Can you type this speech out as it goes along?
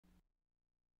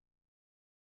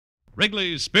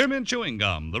Wrigley's Spearmint Chewing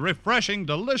Gum, the refreshing,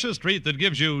 delicious treat that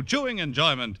gives you chewing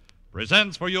enjoyment,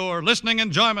 presents for your listening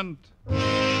enjoyment.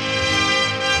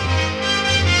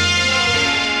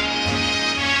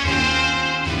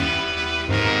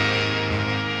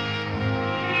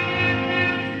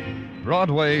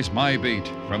 Broadway's my beat,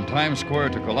 from Times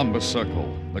Square to Columbus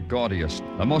Circle, the gaudiest,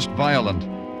 the most violent,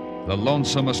 the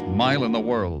lonesomest mile in the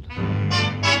world.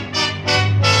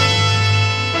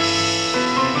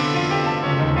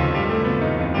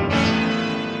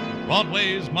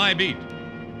 Broadway's My Beat,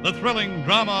 the thrilling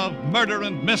drama of murder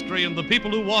and mystery and the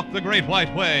people who walk the Great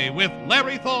White Way, with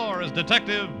Larry Thor as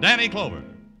Detective Danny Clover.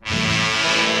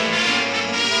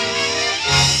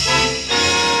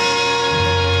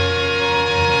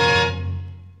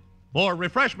 For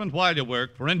refreshment while you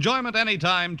work, for enjoyment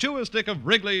anytime, chew a stick of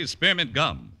Wrigley's Spearmint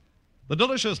Gum. The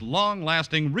delicious,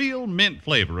 long-lasting, real mint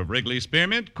flavor of Wrigley's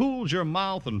Spearmint cools your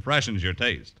mouth and freshens your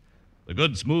taste. The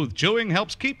good, smooth chewing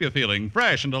helps keep you feeling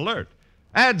fresh and alert,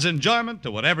 adds enjoyment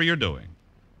to whatever you're doing.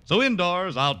 So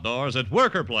indoors, outdoors, at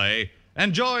work or play,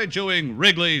 enjoy chewing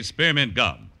Wrigley's Spearmint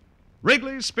Gum.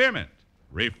 Wrigley's Spearmint,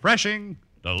 refreshing,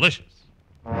 delicious.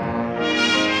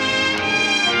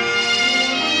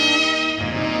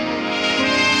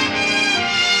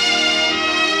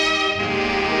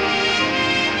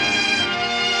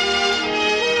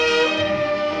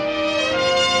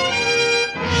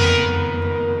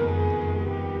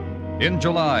 In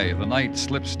July, the night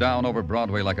slips down over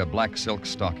Broadway like a black silk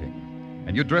stocking,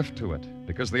 and you drift to it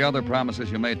because the other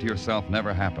promises you made to yourself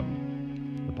never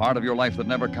happened. The part of your life that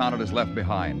never counted is left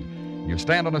behind. You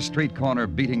stand on a street corner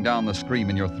beating down the scream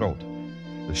in your throat.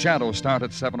 The shadows start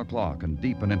at 7 o'clock and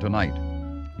deepen into night.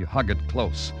 You hug it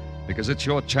close because it's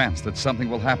your chance that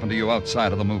something will happen to you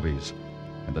outside of the movies.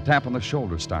 And the tap on the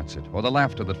shoulder starts it, or the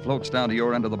laughter that floats down to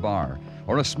your end of the bar,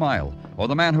 or a smile, or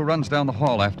the man who runs down the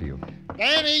hall after you.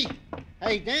 Danny!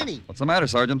 Hey, Danny. What's the matter,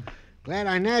 Sergeant? Glad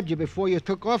I nabbed you before you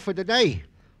took off for the day.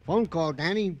 Phone call,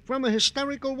 Danny, from a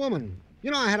hysterical woman.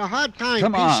 You know, I had a hard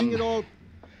time piecing it all.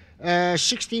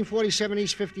 1647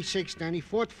 East 56, Danny,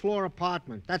 4th floor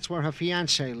apartment. That's where her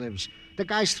fiancé lives. The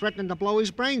guy's threatening to blow his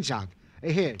brains out.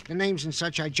 Here, the names and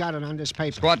such I jotted on this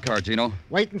paper. Squad car, Gino.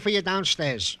 Waiting for you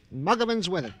downstairs. Muggavan's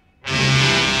with it.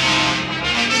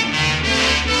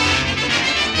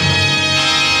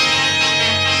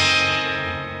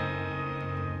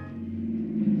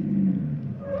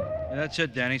 That's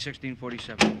it, Danny,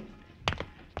 1647.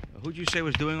 Who'd you say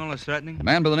was doing all this threatening? A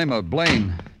man by the name of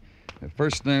Blaine.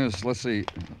 First name is, let's see,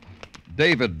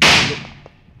 David.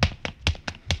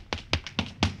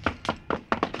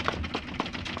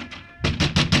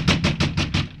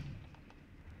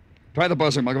 Try the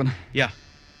buzzer, Muggavan. Yeah.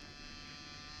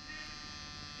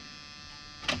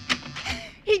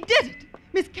 He did it!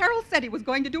 Miss Carroll said he was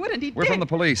going to do it, and he did. We're from the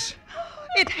police.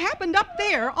 It happened up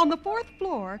there on the 4th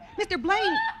floor. Mr.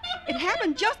 Blaine, it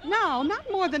happened just now, not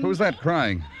more than... Who's that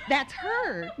crying? That's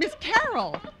her, Miss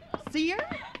Carroll. See her?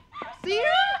 See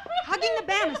her? Hugging the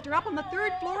banister up on the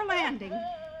 3rd floor landing.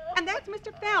 And that's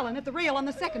Mr. Fallon at the rail on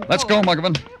the 2nd floor. Let's go,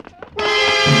 Muggavan.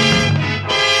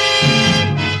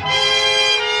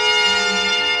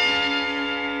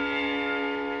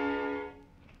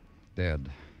 Dead.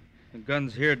 The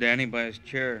gun's here, Danny, by his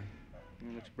chair.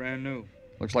 It looks brand new.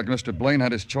 Looks like Mr. Blaine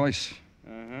had his choice.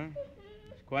 Uh-huh.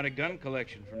 It's quite a gun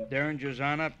collection, from Derringers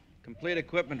on up. Complete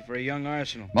equipment for a young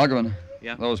arsenal. Muggavan.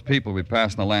 Yeah? Those people we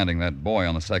passed on the landing, that boy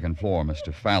on the 2nd floor,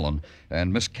 Mr. Fallon,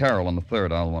 and Miss Carroll on the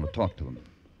 3rd, I'll want to talk to them.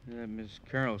 Yeah, Miss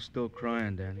Carroll's still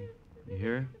crying, Danny. You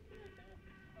hear her?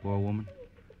 Poor woman.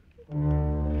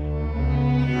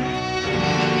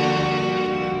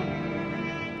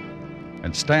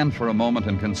 And stand for a moment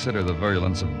and consider the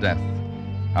virulence of death.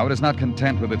 How it is not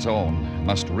content with its own, it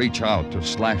must reach out to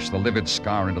slash the livid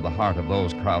scar into the heart of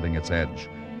those crowding its edge.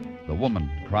 The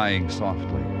woman crying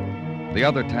softly. The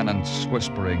other tenants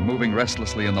whispering, moving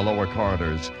restlessly in the lower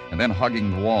corridors, and then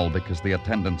hugging the wall because the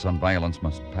attendants on violence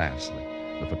must pass.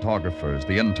 The photographers,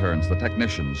 the interns, the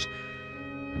technicians.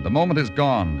 And the moment is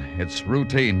gone. It's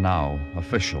routine now,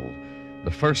 official.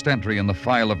 The first entry in the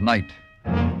file of night.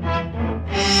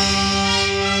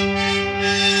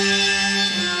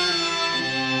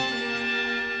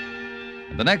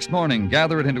 The next morning,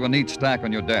 gather it into a neat stack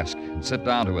on your desk and sit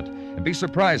down to it, and be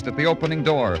surprised at the opening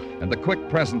door and the quick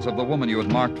presence of the woman you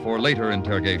had marked for later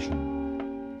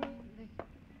interrogation.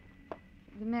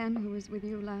 The man who was with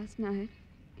you last night,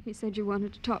 he said you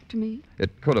wanted to talk to me.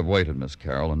 It could have waited, Miss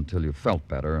Carroll, until you felt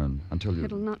better and until you...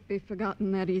 It'll not be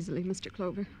forgotten that easily, Mr.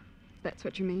 Clover. If that's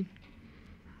what you mean.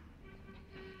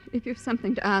 If you've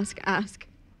something to ask, ask.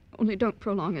 Only don't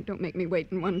prolong it. Don't make me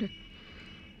wait and wonder.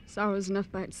 Sorrow's enough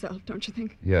by itself, don't you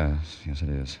think? Yes, it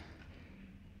is.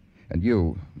 And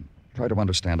you, try to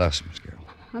understand us, Miss Carroll.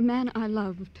 A man I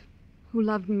loved, who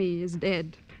loved me, is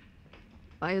dead.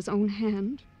 By his own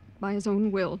hand, by his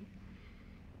own will.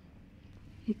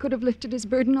 He could have lifted his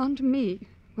burden onto me,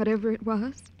 whatever it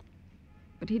was,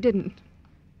 but he didn't.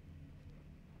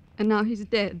 And now he's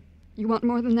dead. You want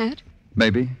more than that?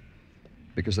 Maybe,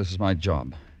 because this is my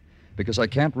job. Because I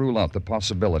can't rule out the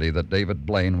possibility that David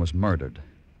Blaine was murdered.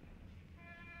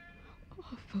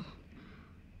 Awful.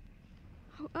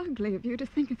 How ugly of you to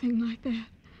think a thing like that.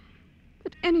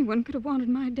 That anyone could have wanted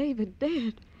my David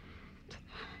dead.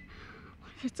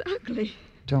 It's ugly.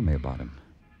 Tell me about him.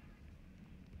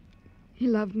 He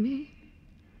loved me.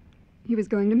 He was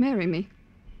going to marry me.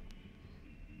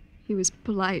 He was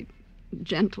polite,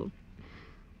 gentle.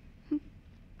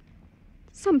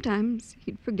 Sometimes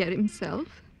he'd forget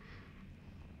himself.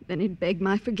 Then he'd beg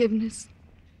my forgiveness.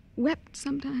 Wept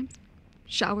sometimes.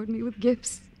 Showered me with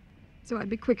gifts, so I'd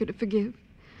be quicker to forgive.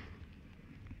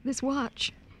 This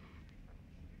watch,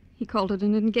 he called it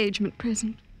an engagement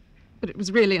present, but it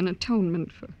was really an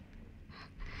atonement for...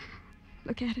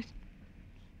 Look at it.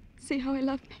 See how he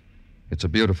loved me? It's a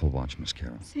beautiful watch, Miss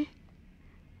Carroll. See?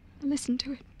 Listen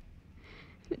to it.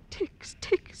 It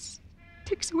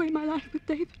ticks away my life with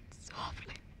David,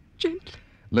 softly, gently.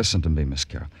 Listen to me, Miss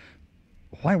Carroll.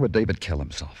 Why would David kill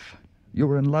himself? You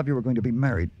were in love, you were going to be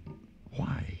married.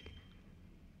 Why?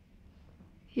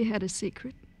 He had a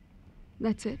secret.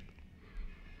 That's it.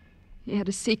 He had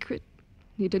a secret.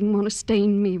 He didn't want to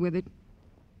stain me with it.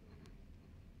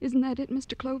 Isn't that it,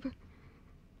 Mr. Clover?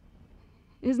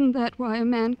 Isn't that why a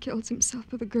man kills himself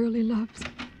for the girl he loves?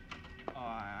 Oh,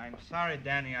 I'm sorry,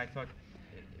 Danny. I thought...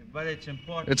 But it's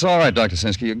important... It's all right, Dr.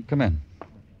 Sinsky. You can come in.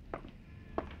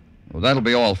 Well, that'll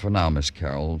be all for now, Miss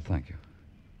Carroll. Thank you.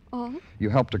 All? You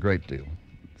helped a great deal.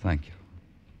 Thank you.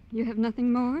 You have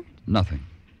nothing more? Nothing.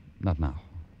 Not now.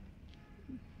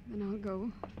 Then I'll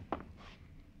go.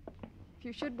 If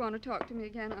you should want to talk to me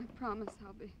again, I promise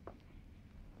I'll be...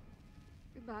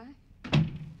 Goodbye.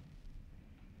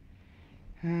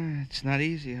 It's not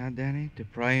easy, huh, Danny? To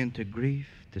pry into grief,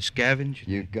 to scavenge.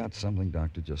 You got something,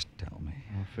 Doctor? Just tell me.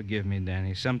 Oh, forgive me,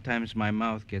 Danny. Sometimes my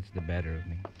mouth gets the better of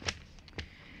me.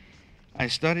 I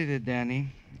studied it,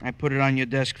 Danny. I put it on your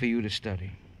desk for you to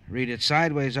study. Read it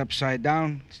sideways, upside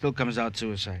down, still comes out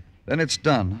suicide. Then it's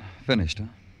done. Finished, huh?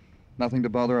 Nothing to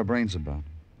bother our brains about.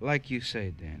 Like you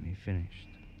say, Danny, finished.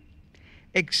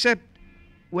 Except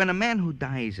when a man who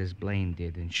dies as Blaine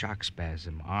did in shock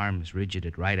spasm, arms rigid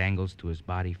at right angles to his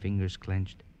body, fingers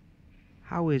clenched,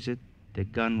 how is it the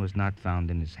gun was not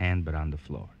found in his hand but on the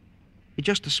floor? It's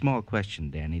just a small question,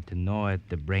 Danny, to gnaw at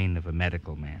the brain of a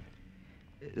medical man.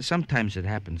 Sometimes it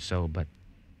happens so, but...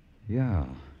 Yeah.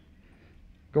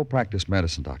 Go practice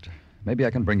medicine, Doctor. Maybe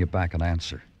I can bring you back an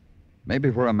answer. Maybe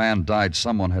where a man died,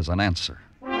 someone has an answer.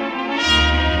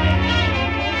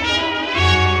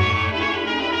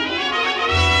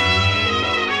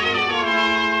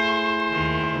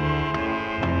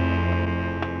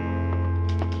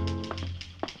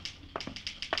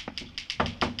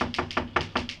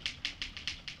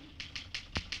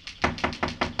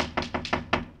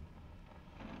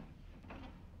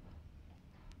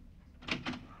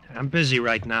 I'm busy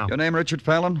right now. Your name, Richard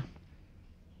Fallon?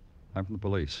 I'm from the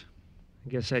police. I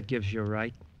guess that gives you a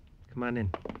right. Come on in.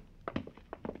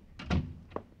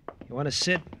 You want to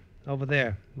sit? Over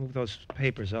there. Move those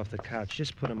papers off the couch.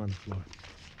 Just put them on the floor.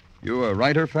 You a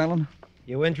writer, Fallon?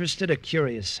 You interested or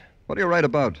curious? What do you write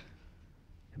about?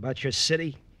 About your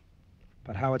city?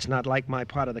 About how it's not like my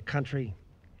part of the country?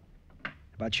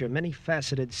 About your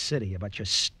many-faceted city? About your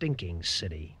stinking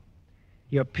city?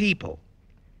 Your people?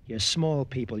 Your small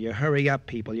people, your hurry-up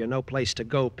people, your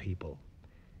no-place-to-go people.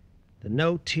 The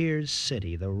no-tears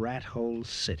city, the rat-hole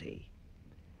city.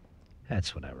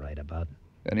 That's what I write about.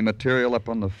 Any material up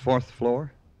on the 4th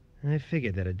floor? I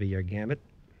figured that'd be your gambit.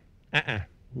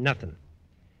 Nothing.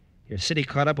 Your city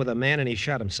caught up with a man and he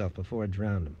shot himself before it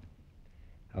drowned him.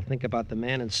 I'll think about the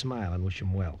man and smile and wish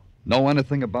him well. Know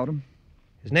anything about him?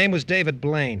 His name was David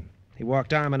Blaine. He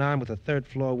walked arm in arm with a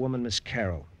 3rd-floor woman, Miss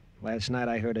Carroll. Last night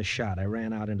I heard a shot. I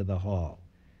ran out into the hall.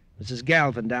 Mrs.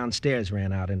 Galvin downstairs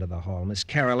ran out into the hall. Miss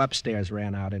Carroll upstairs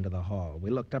ran out into the hall.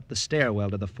 We looked up the stairwell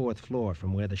to the 4th floor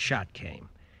from where the shot came.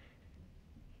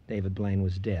 David Blaine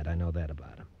was dead. I know that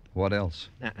about him. What else?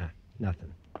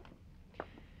 Nothing.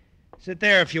 Sit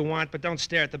there if you want, but don't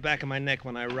stare at the back of my neck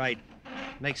when I write.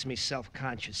 It makes me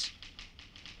self-conscious.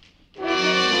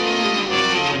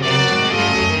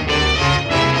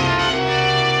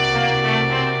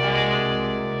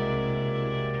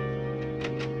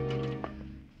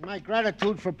 My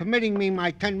gratitude for permitting me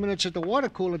my 10 minutes at the water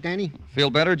cooler, Danny. Feel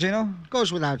better, Gino?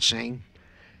 Goes without saying.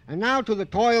 And now to the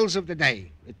toils of the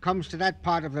day. It comes to that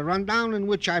part of the rundown in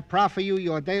which I proffer you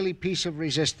your daily piece of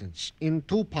resistance in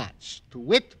two parts. To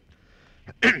wit,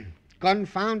 gun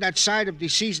found at side of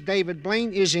deceased David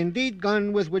Blaine is indeed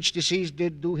gun with which deceased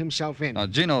did do himself in. Now,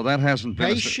 Gino, that hasn't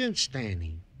been... Patience,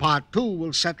 Danny. Part 2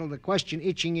 will settle the question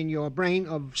itching in your brain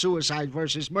of suicide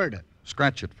versus murder.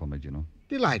 Scratch it for me, Gino.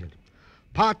 Delighted.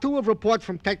 Part 2 of report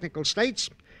from technical states.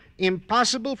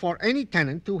 Impossible for any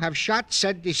tenant to have shot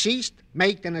said deceased,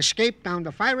 made an escape down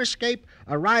the fire escape,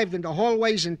 arrived in the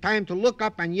hallways in time to look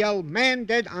up and yell, "Man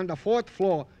dead on the 4th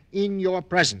floor," in your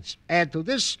presence. Add to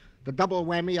this the double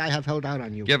whammy I have held out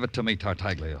on you. Give it to me,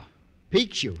 Tartaglia.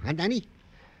 Piques you, huh, Danny?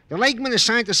 The lakeman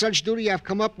assigned to such duty have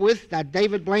come up with that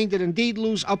David Blaine did indeed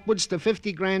lose upwards to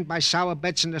 50 grand by sour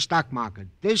bets in the stock market.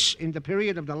 This in the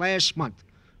period of the last month.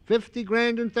 50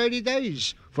 grand in 30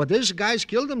 days. For this, guys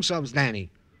killed themselves,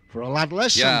 Danny. For a lot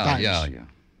less sometimes. Yeah.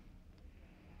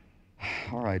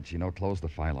 All right, Gino, close the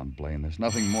file on Blaine. There's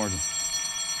nothing more to...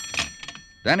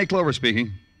 Danny Clover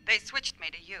speaking. They switched me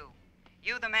to you.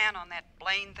 You the man on that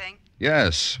Blaine thing?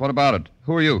 Yes. What about it?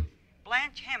 Who are you?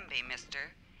 Blanche Hemby, mister.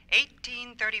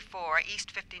 1834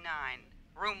 East 59,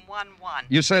 room 11.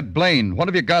 You said Blaine. What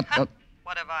have you got?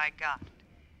 What have I got?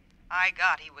 I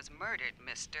got he was murdered,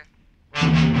 mister.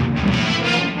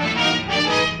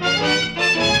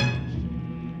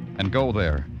 And go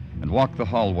there and walk the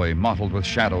hallway mottled with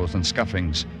shadows and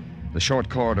scuffings, the short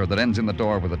corridor that ends in the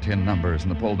door with the tin numbers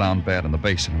and the pull-down bed and the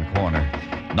basin in the corner.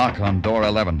 Knock on door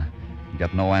 11 and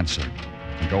get no answer.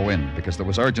 And go in because there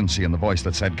was urgency in the voice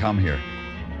that said, "Come here."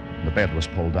 The bed was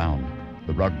pulled down,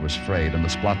 the rug was frayed, and the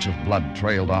splotch of blood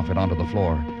trailed off it onto the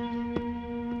floor.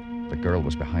 The girl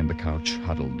was behind the couch,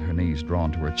 huddled, her knees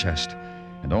drawn to her chest,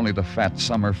 and only the fat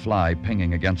summer fly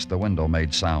pinging against the window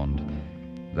made sound.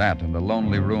 That and the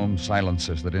lonely room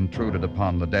silences that intruded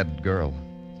upon the dead girl,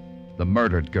 the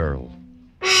murdered girl.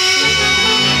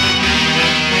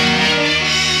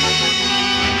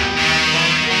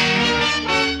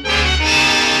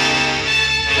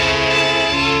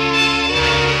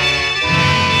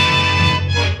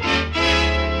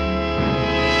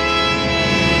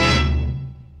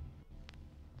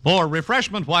 For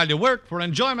refreshment while you work, for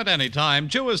enjoyment anytime,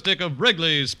 chew a stick of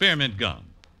Wrigley's Spearmint Gum.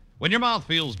 When your mouth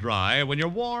feels dry, when you're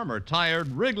warm or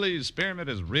tired, Wrigley's Spearmint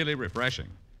is really refreshing.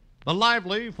 The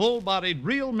lively, full-bodied,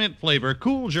 real mint flavor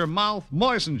cools your mouth,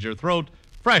 moistens your throat,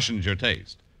 freshens your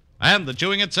taste. And the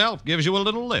chewing itself gives you a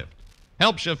little lift,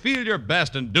 helps you feel your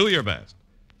best and do your best.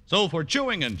 So for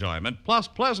chewing enjoyment plus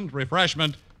pleasant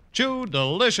refreshment, chew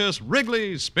delicious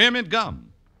Wrigley's Spearmint Gum.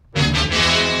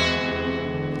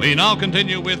 We now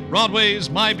continue with Broadway's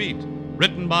My Beat,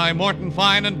 written by Morton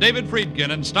Fine and David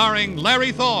Friedkin and starring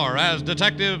Larry Thor as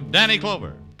Detective Danny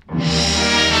Clover.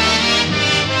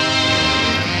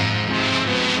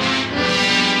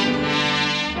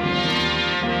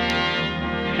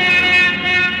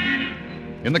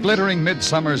 In the glittering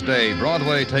midsummer's day,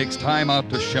 Broadway takes time out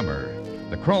to shimmer.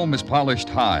 The chrome is polished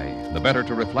high, the better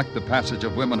to reflect the passage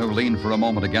of women who lean for a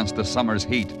moment against the summer's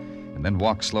heat and then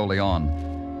walk slowly on.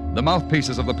 The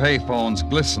mouthpieces of the payphones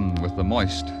glisten with the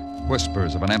moist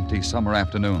whispers of an empty summer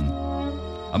afternoon.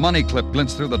 A money clip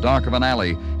glints through the dark of an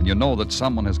alley, and you know that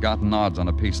someone has gotten odds on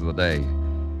a piece of the day.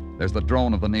 There's the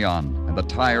drone of the neon and the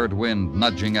tired wind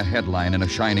nudging a headline in a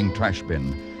shining trash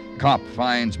bin. Cop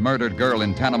finds murdered girl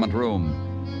in tenement room,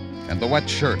 and the wet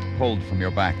shirt pulled from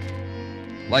your back.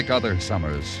 Like other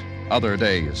summers, other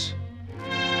days.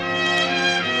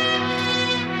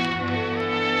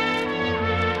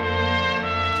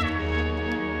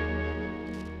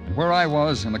 Where I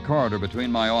was, in the corridor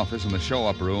between my office and the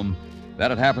show-up room,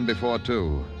 that had happened before,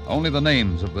 too. Only the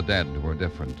names of the dead were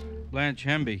different. Blanche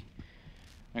Hemby.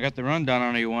 I got the rundown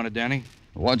on her you wanted, Danny.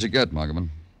 What'd you get, Muggerman?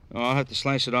 Oh, I'll have to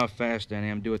slice it off fast, Danny.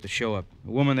 I'm due at the show-up. A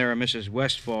woman there, a Mrs.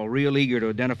 Westfall, real eager to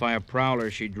identify a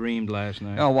prowler she dreamed last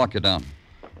night. I'll walk you down.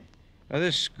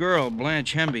 This girl,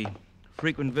 Blanche Hemby,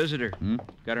 frequent visitor. Hmm?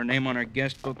 Got her name on her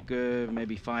guest book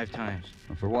maybe 5 times.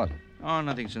 For what? Oh,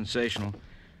 nothing sensational.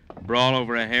 Brawl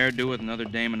over a hairdo with another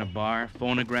dame in a bar.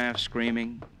 Phonograph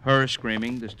screaming. Her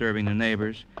screaming, disturbing the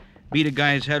neighbors. Beat a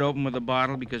guy's head open with a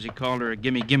bottle because he called her a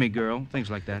gimme-gimme girl. Things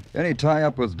like that. Any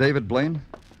tie-up with David Blaine?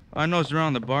 I noticed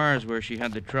around the bars where she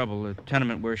had the trouble. The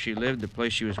tenement where she lived, the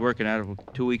place she was working at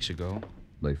 2 weeks ago.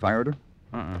 They fired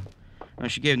her? No,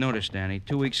 she gave notice, Danny,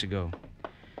 2 weeks ago.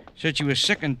 Said she was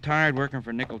sick and tired working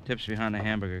for nickel tips behind the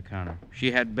hamburger counter.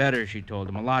 She had better, she told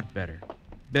him, a lot better.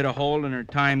 Bit a hole in her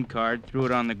time card, threw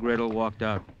it on the griddle, walked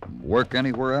out. Work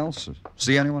anywhere else?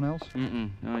 See anyone else? No,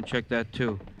 I checked that,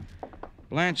 too.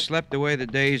 Blanche slept away the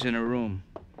days in her room.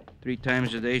 3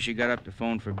 times a day she got up to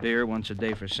phone for beer, once a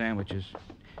day for sandwiches.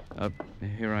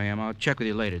 Here I am. I'll check with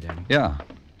you later, Danny. Yeah.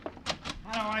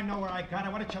 How do I know where I got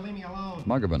it? Why don't you leave me alone?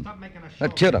 Muggavan. Stop making a show.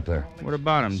 That kid up there. What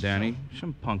about him, Danny?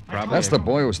 Some punk, probably. That's the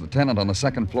boy who was the tenant on the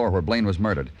second floor where Blaine was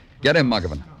murdered. Get him,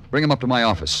 Muggavan. Bring him up to my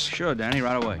office. Sure, Danny,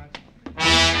 right away.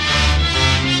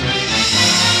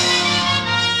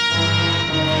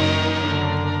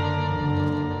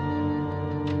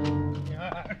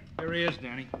 Here he is,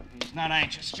 Danny. He's not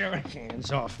anxious. Sure,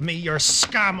 hands off me. You're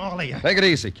scum, all of you. Take it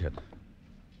easy, kid.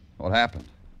 What happened?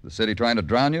 The city trying to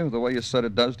drown you the way you said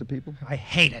it does to people? I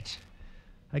hate it.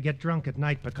 I get drunk at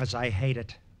night because I hate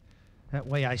it. That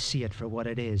way I see it for what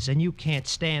it is. And you can't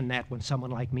stand that when someone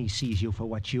like me sees you for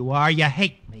what you are. You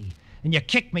hate me. And you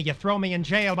kick me, you throw me in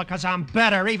jail because I'm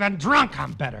better. Even drunk,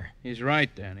 I'm better. He's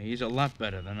right, Danny. He's a lot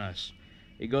better than us.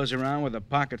 He goes around with a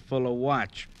pocket full of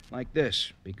watch, like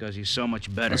this, because he's so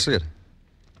much better. Let's see it.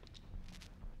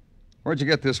 Where'd you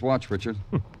get this watch, Richard?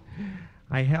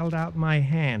 I held out my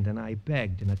hand and I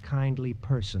begged, and a kindly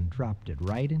person dropped it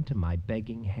right into my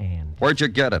begging hand. Where'd you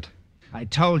get it? I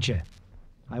told you.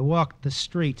 I walked the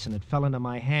streets and it fell into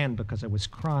my hand because I was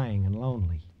crying and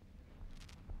lonely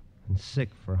and sick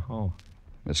for home.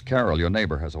 Miss Carroll, your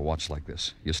neighbor, has a watch like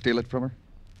this. You steal it from her?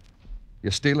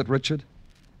 You steal it, Richard?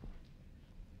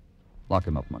 Lock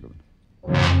him up, Muggavan.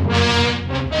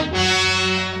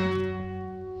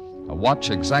 A watch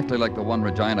exactly like the one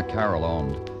Regina Carroll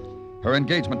owned. Her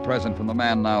engagement present from the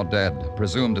man now dead,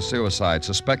 presumed a suicide,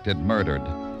 suspected murdered.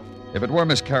 If it were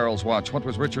Miss Carroll's watch, what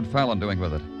was Richard Fallon doing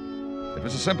with it? It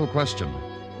was a simple question,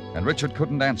 and Richard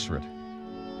couldn't answer it.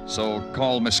 So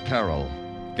call Miss Carroll.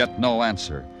 Get no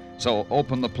answer. So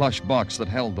open the plush box that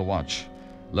held the watch.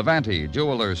 Levante,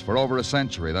 jewelers for over a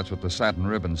century. That's what the satin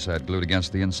ribbon said, glued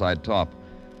against the inside top.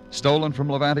 Stolen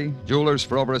from Levante, jewelers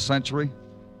for over a century?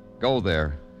 Go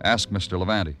there. Ask Mr.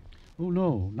 Levante. Oh,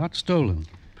 no, not stolen.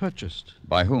 Purchased.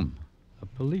 By whom? A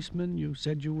policeman you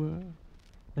said you were?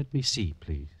 Let me see,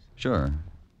 please. Sure.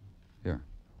 Here.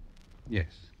 Yes.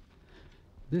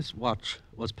 This watch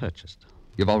was purchased.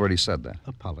 You've already said that.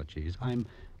 Apologies. I'm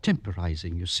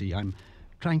temporizing, you see. I'm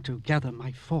trying to gather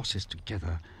my forces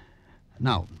together.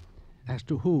 Now, as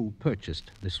to who purchased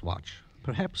this watch,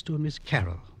 perhaps to a Miss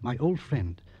Carroll, my old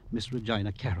friend, Miss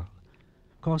Regina Carroll.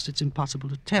 Of course, it's impossible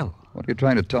to tell. What are you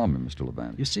trying to tell me, Mr.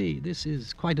 Levante? You see, this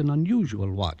is quite an unusual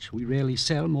watch. We rarely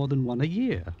sell more than one a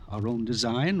year. Our own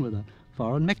design with a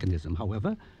foreign mechanism.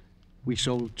 However, we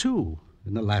sold 2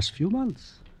 in the last few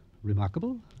months.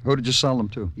 Remarkable? Who did you sell them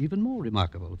to? Even more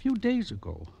remarkable. A few days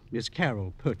ago, Miss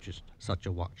Carroll purchased such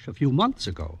a watch. A few months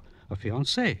ago, a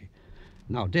fiancé.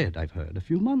 Now dead, I've heard, a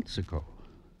few months ago.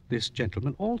 This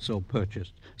gentleman also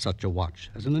purchased such a watch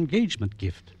as an engagement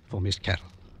gift for Miss Carroll.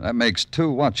 That makes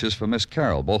 2 watches for Miss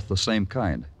Carroll, both the same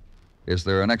kind. Is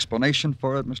there an explanation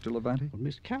for it, Mr. Levante? Well,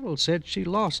 Miss Carroll said she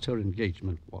lost her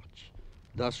engagement watch.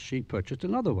 Thus, she purchased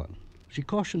another one. She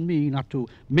cautioned me not to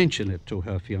mention it to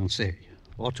her fiancé,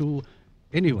 or to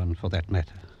anyone for that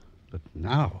matter. But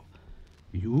now,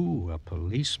 you, a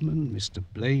policeman, Mr.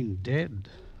 Blaine dead,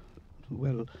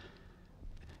 well,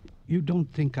 you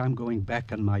don't think I'm going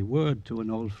back on my word to an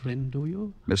old friend, do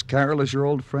you? Miss Carroll is your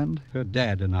old friend? Her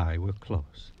dad and I were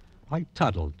close. I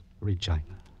tuddled Regina.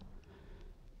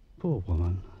 Poor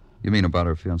woman. You mean about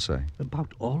her fiancé?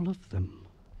 About all of them.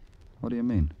 What do you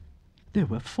mean? There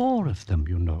were 4 of them,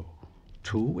 you know.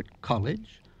 2 at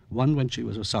college, one when she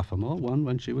was a sophomore, one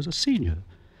when she was a senior.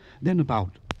 Then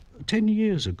about 10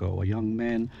 years ago, a young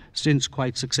man, since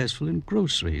quite successful in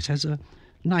groceries, has a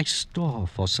nice store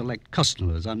for select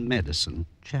customers on Madison.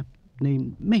 Chap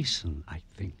named Mason, I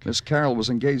think. Miss Carroll was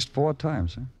engaged 4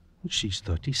 times, huh? She's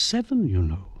 37, you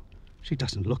know. She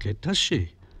doesn't look it, does she?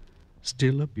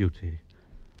 Still a beauty.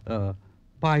 A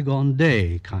bygone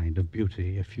day kind of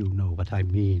beauty, if you know what I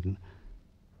mean.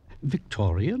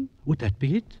 Victorian? Would that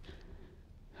be it?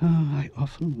 I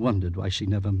often wondered why she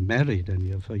never married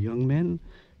any of her young men,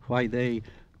 why they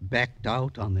backed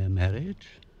out on their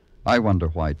marriage. I wonder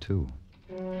why, too.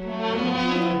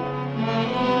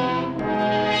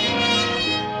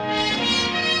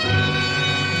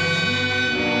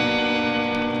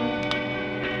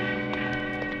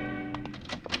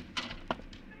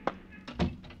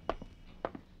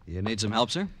 You need some help,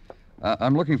 sir?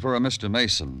 I'm looking for a Mr.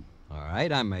 Mason. All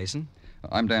right, I'm Mason.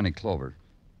 I'm Danny Clover,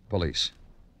 police.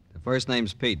 The first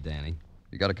name's Pete, Danny.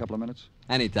 You got a couple of minutes?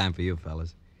 Any time for you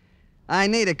fellas. I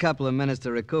need a couple of minutes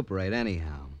to recuperate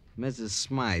anyhow. Mrs.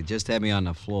 Smythe just had me on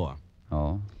the floor.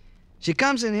 Oh? She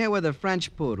comes in here with her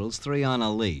French poodles, 3 on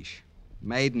a leash.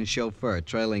 Maid and chauffeur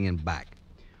trailing in back.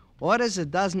 Orders a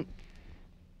dozen...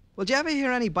 Well, did you ever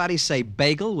hear anybody say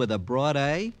bagel with a broad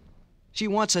A? She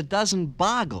wants a dozen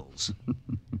boggles.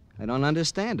 I don't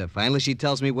understand her. Finally, she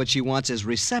tells me what she wants is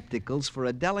receptacles for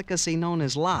a delicacy known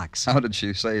as locks. How did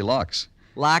she say locks?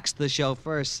 Locks, the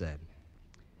chauffeur said.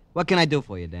 What can I do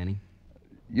for you, Danny?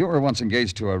 You were once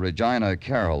engaged to a Regina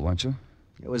Carroll, weren't you?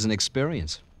 It was an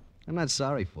experience. I'm not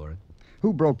sorry for it.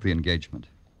 Who broke the engagement?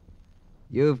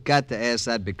 You've got to ask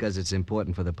that because it's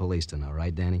important for the police to know,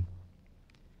 right, Danny?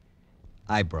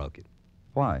 I broke it.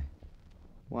 Why?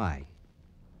 Why?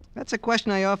 That's a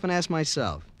question I often ask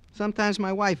myself. Sometimes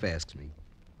my wife asks me.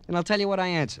 And I'll tell you what I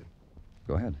answer.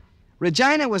 Go ahead.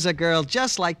 Regina was a girl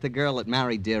just like the girl that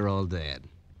married dear old Dad.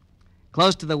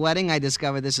 Close to the wedding, I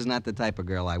discovered this is not the type of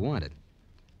girl I wanted.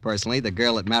 Personally, the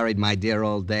girl that married my dear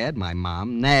old Dad, my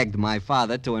mom, nagged my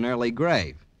father to an early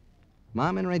grave.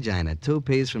 Mom and Regina, two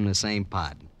peas from the same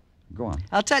pod. Go on.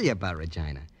 I'll tell you about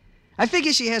Regina. I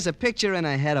figure she has a picture in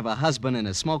her head of a husband in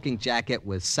a smoking jacket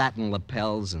with satin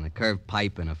lapels and a curved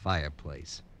pipe and a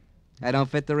fireplace. I don't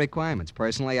fit the requirements.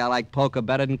 Personally, I like poker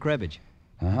better than cribbage.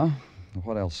 Uh-huh.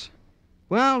 What else?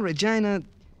 Well, Regina,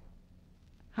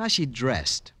 how she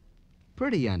dressed.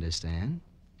 Pretty, you understand.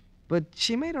 But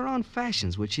she made her own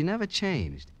fashions, which she never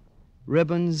changed.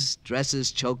 Ribbons,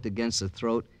 dresses choked against the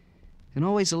throat, and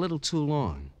always a little too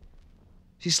long.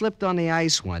 She slipped on the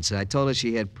ice once, and I told her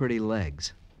she had pretty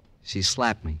legs. She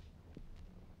slapped me.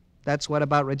 That's what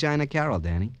about Regina Carroll,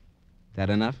 Danny? That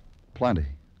enough? Plenty.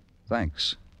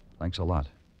 Thanks. Thanks a lot.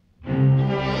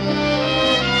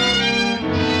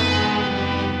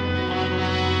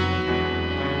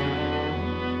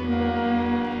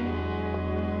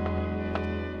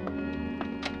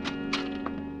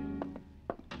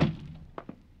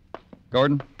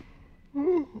 Gordon?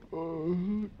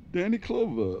 Danny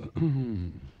Clover.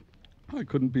 I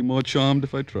couldn't be more charmed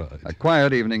if I tried. A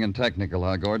quiet evening in Technical,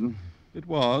 huh, Gordon? It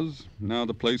was. Now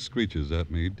the place screeches at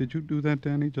me. Did you do that,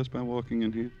 Danny, just by walking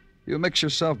in here? You mix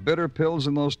yourself bitter pills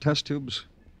in those test tubes?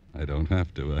 I don't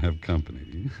have to. I have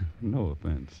company. No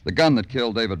offense. The gun that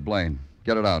killed David Blaine.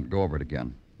 Get it out. Go over it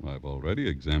again. I've already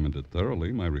examined it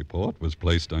thoroughly. My report was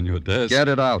placed on your desk. Get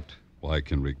it out. Well, I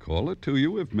can recall it to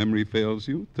you if memory fails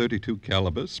you. .32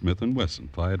 caliber Smith & Wesson,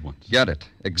 fired once. Get it.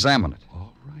 Examine it.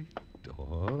 All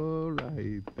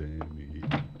right, Danny.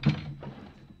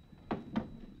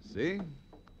 See?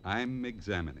 I'm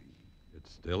examining.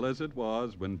 It's still as it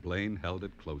was when Blaine held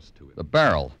it close to it. The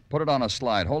barrel. Put it on a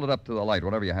slide. Hold it up to the light,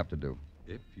 whatever you have to do.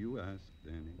 If you ask,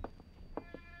 Danny.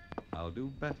 I'll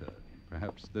do better.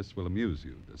 Perhaps this will amuse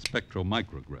you. The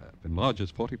spectromicrograph enlarges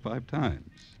 45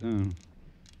 times. And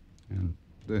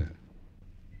there.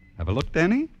 Have a look,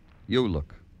 Danny? You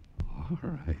look. All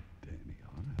right, Danny,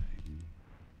 all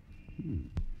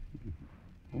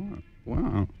right.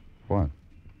 Wow. What?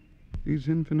 These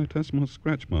infinitesimal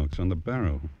scratch marks on the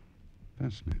barrel.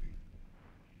 Fascinating.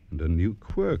 And a new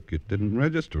quirk. It didn't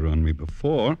register on me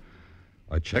before.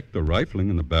 I checked the rifling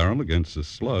in the barrel against the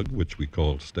slug, which we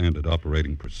call standard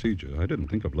operating procedure. I didn't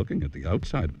think of looking at the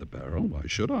outside of the barrel. Why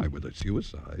should I with a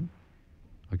suicide?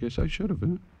 I guess I should have,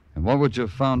 huh? And what would you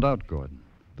have found out, Gordon?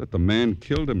 That the man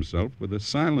killed himself with a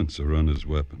silencer on his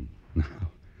weapon.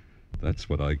 Now, that's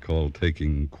what I call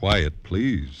taking quiet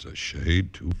pleas a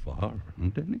shade too far, huh,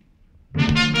 Danny?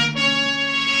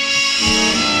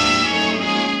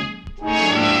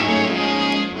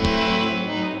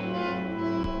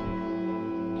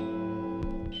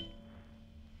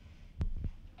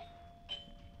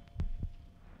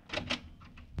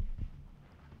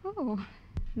 Oh,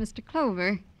 Mr.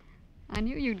 Clover. I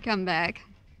knew you'd come back.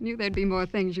 Knew there'd be more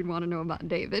things you'd want to know about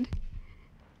David.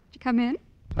 Did you come in?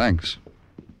 Thanks.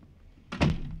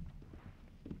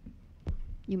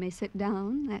 You may sit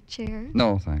down, that chair.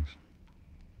 No, thanks.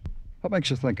 What makes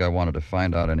you think I wanted to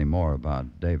find out any more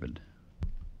about David?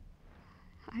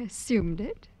 I assumed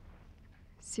it.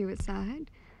 Suicide.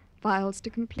 Files to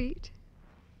complete.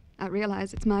 I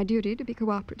realize it's my duty to be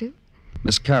cooperative.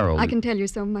 Miss Carroll... I can tell you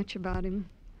so much about him.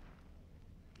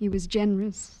 He was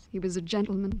generous. He was a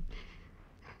gentleman.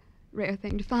 Rare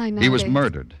thing to find nowadays. He was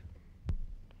murdered.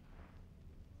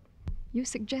 You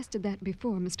suggested that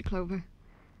before, Mr. Clover.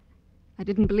 I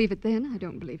didn't believe it then. I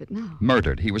don't believe it now.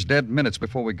 Murdered. He was dead minutes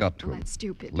before we got to him. That's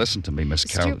stupid. Listen to me, Miss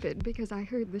Carroll. Stupid because I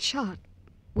heard the shot.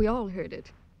 We all heard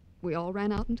it. We all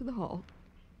ran out into the hall.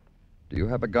 Do you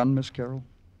have a gun, Miss Carroll?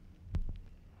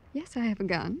 Yes, I have a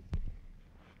gun.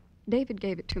 David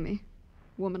gave it to me.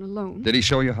 Woman alone. Did he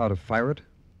show you how to fire it?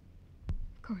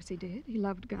 Of course he did. He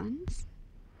loved guns.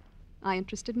 I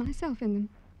interested myself in them.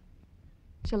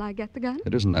 Shall I get the gun?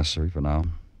 It isn't necessary for now.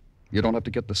 You don't have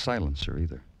to get the silencer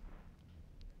either.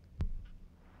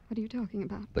 What are you talking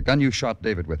about? The gun you shot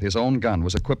David with, his own gun,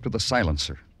 was equipped with a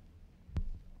silencer.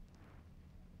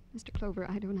 Mr. Clover,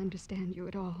 I don't understand you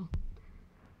at all.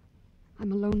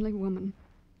 I'm a lonely woman.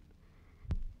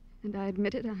 And I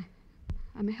admit it,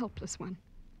 I'm a helpless one.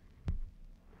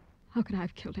 How could I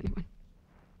have killed anyone?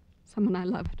 Someone I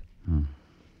loved.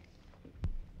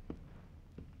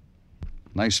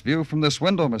 Nice view from this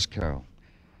window, Miss Carroll.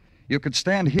 You could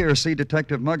stand here, see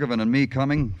Detective Muggavan and me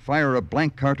coming, fire a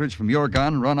blank cartridge from your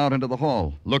gun, run out into the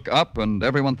hall, look up, and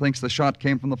everyone thinks the shot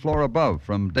came from the floor above,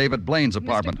 from David Blaine's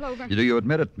apartment. Mr. Clover. Do you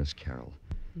admit it, Miss Carroll?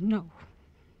 No.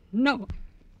 No.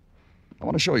 I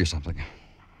want to show you something.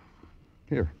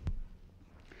 Here.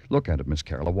 Look at it, Miss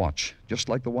Carroll. A watch, just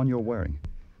like the one you're wearing.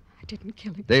 I didn't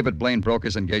kill him. David Blaine broke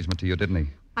his engagement to you, didn't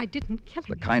he? I didn't kill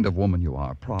him. The kind of woman you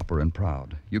are, proper and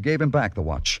proud. You gave him back the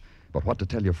watch. But what to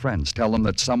tell your friends? Tell them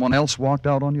that someone else walked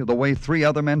out on you the way 3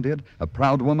 other men did? A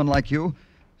proud woman like you?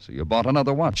 So you bought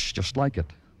another watch, just like it.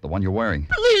 The one you're wearing.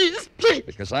 Please, please.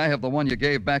 Because I have the one you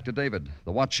gave back to David.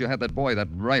 The watch you had that boy, that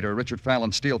writer, Richard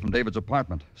Fallon, steal from David's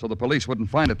apartment. So the police wouldn't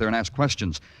find it there and ask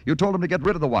questions. You told him to get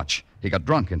rid of the watch. He got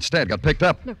drunk instead, got picked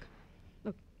up. Look.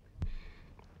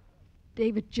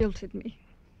 David jilted me.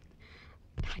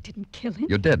 But I didn't kill him.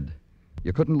 You did.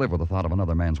 You couldn't live with the thought of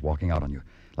another man's walking out on you,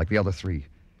 like the other 3.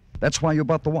 That's why you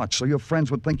bought the watch, so your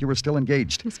friends would think you were still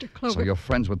engaged. Mr. Clover. So your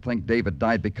friends would think David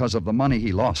died because of the money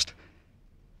he lost.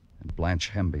 And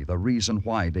Blanche Hemby, the reason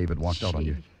why David walked out on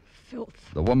you. Filth.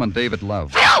 The woman David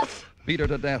loved. Filth! Beat her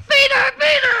to death. Beat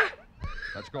her!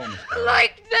 Let's go, Miss Carroll.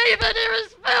 Like David, here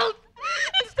is filth.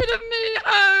 Instead of me,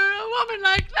 her, a woman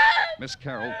like that. Miss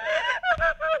Carroll.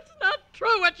 It's not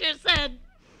true what you said.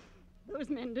 Those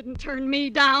men didn't turn me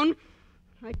down.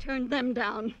 I turned them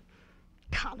down.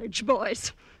 College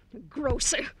boys. A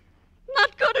grocer.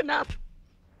 Not good enough.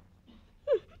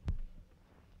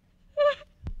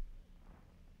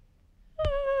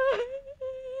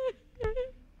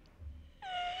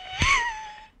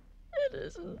 It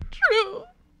isn't true.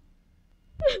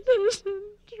 It isn't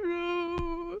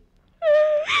true.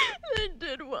 They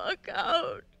did walk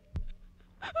out.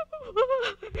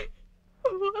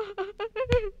 Why?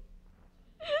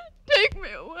 Take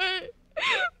me away.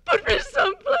 Put me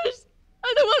someplace.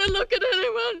 I don't want to look at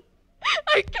anyone.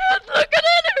 I can't look at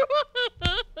anyone.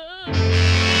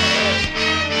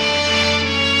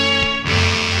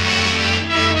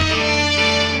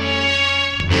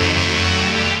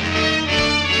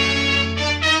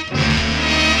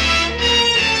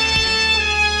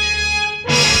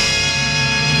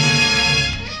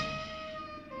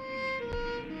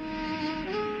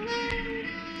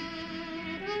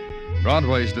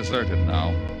 Broadway's deserted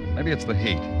now. Maybe it's the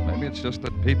heat. Maybe it's just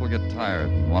that people get tired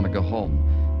and want to go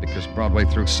home because Broadway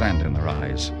threw sand in their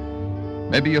eyes.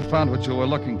 Maybe you found what you were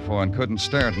looking for and couldn't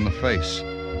stare it in the face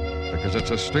because it's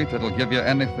a street that'll give you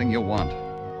anything you want,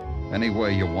 any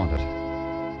way you want it.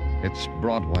 It's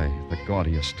Broadway, the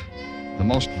gaudiest, the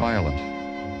most violent,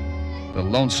 the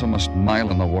lonesomest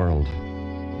mile in the world.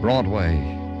 Broadway,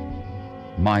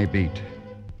 my beat.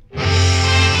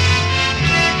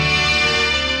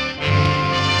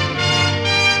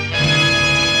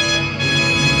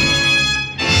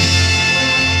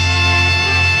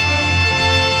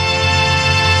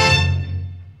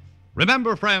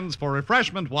 Remember, friends, for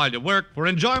refreshment while you work, for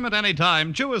enjoyment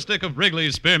anytime, chew a stick of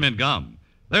Wrigley's Spearmint Gum.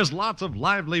 There's lots of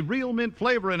lively, real mint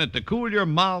flavor in it to cool your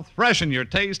mouth, freshen your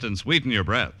taste, and sweeten your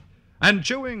breath. And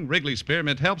chewing Wrigley's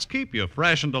Spearmint helps keep you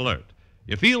fresh and alert.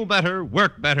 You feel better,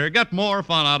 work better, get more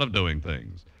fun out of doing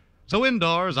things. So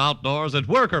indoors, outdoors, at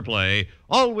work or play,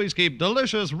 always keep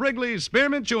delicious Wrigley's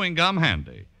Spearmint Chewing Gum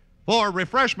handy. For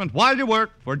refreshment while you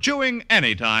work, for chewing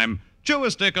anytime, chew a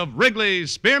stick of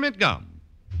Wrigley's Spearmint Gum.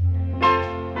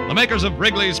 The makers of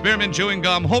Wrigley's Spearmint Chewing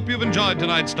Gum hope you've enjoyed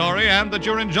tonight's story and that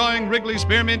you're enjoying Wrigley's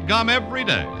Spearmint Gum every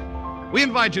day. We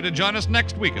invite you to join us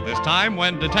next week at this time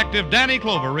when Detective Danny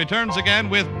Clover returns again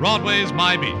with Broadway's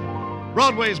My Beat.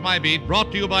 Broadway's My Beat,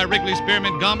 brought to you by Wrigley's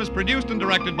Spearmint Gum, is produced and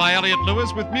directed by Elliott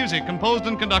Lewis with music composed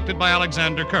and conducted by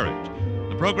Alexander Courage.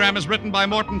 The program is written by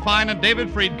Morton Fine and David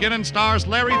Friedkin and stars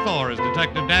Larry Thor as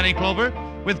Detective Danny Clover,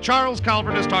 with Charles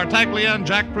Calvert as Tartaglia and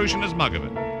Jack Prussian as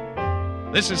Muggavan.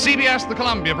 This is CBS, the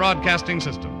Columbia Broadcasting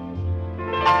System.